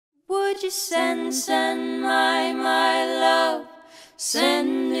Would you send my love,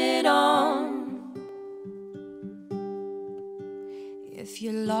 send it on. If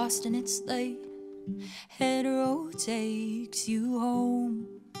you're lost and it's late, hetero takes you home.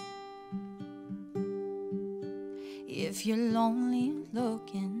 If you're lonely and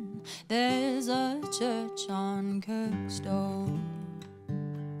looking, there's a church on Kirkstone.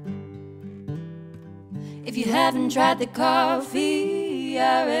 If you haven't tried the coffee,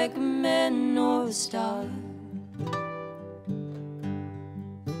 I recommend North Star.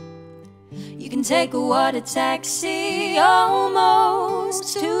 You can take a water taxi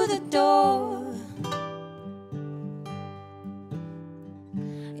almost to the door.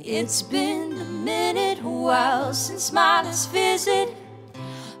 It's been a minute, a while since my last visit,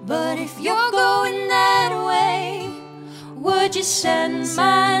 but if you're going that way, would you send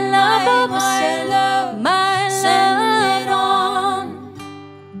my love, my love, my love on?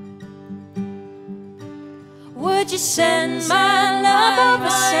 Would you send my love,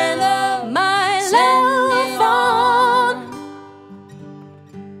 my love, my love on?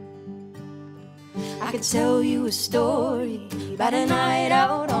 I could tell you a story about a night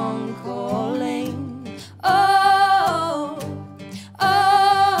out on calling. Oh,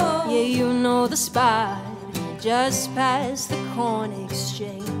 oh, yeah, you know the spot just past the corn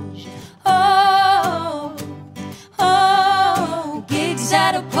exchange. Oh, oh, gigs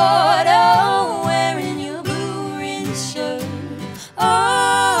at a Porto, wearing your blue ring shirt.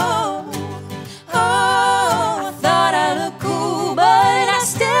 Oh, oh, I thought I looked cool, but I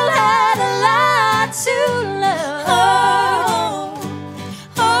still had a lot to learn. Oh,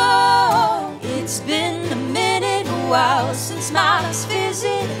 oh, it's been a minute, a while since my last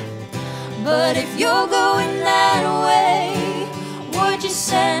visit, but if you're going that way, would you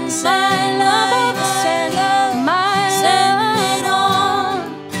send my love, send my love on?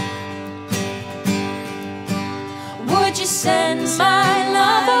 Would you send my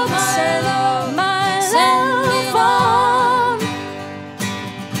love, send my love on?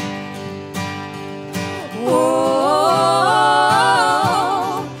 Whoa,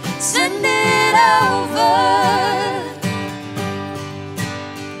 send it over.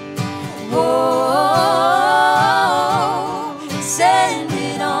 Whoa, send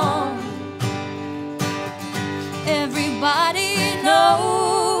it on. Everybody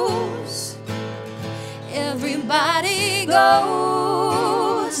knows, everybody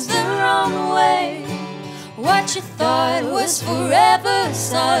goes the wrong way. What you thought was forever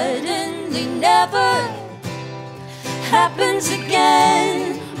suddenly never happens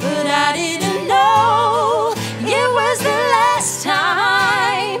again. But I didn't know it was the last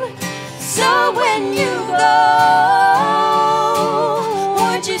time. So when you go,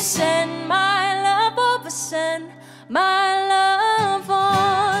 would you send my love over, send my love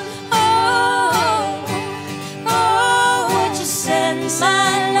on? Oh, oh, would you send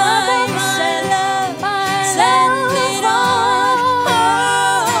my love, send it on?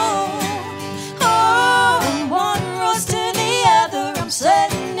 Oh, oh, from one rose to the other, I'm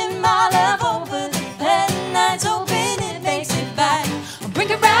sending my love over. The pen that's open, it makes it back. I'll bring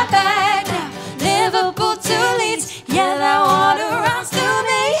it right back. Liverpool to Leeds, yeah, that water runs through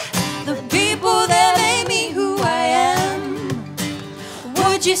me. The people that made me who I am.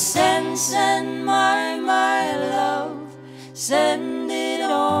 Would you send my love, send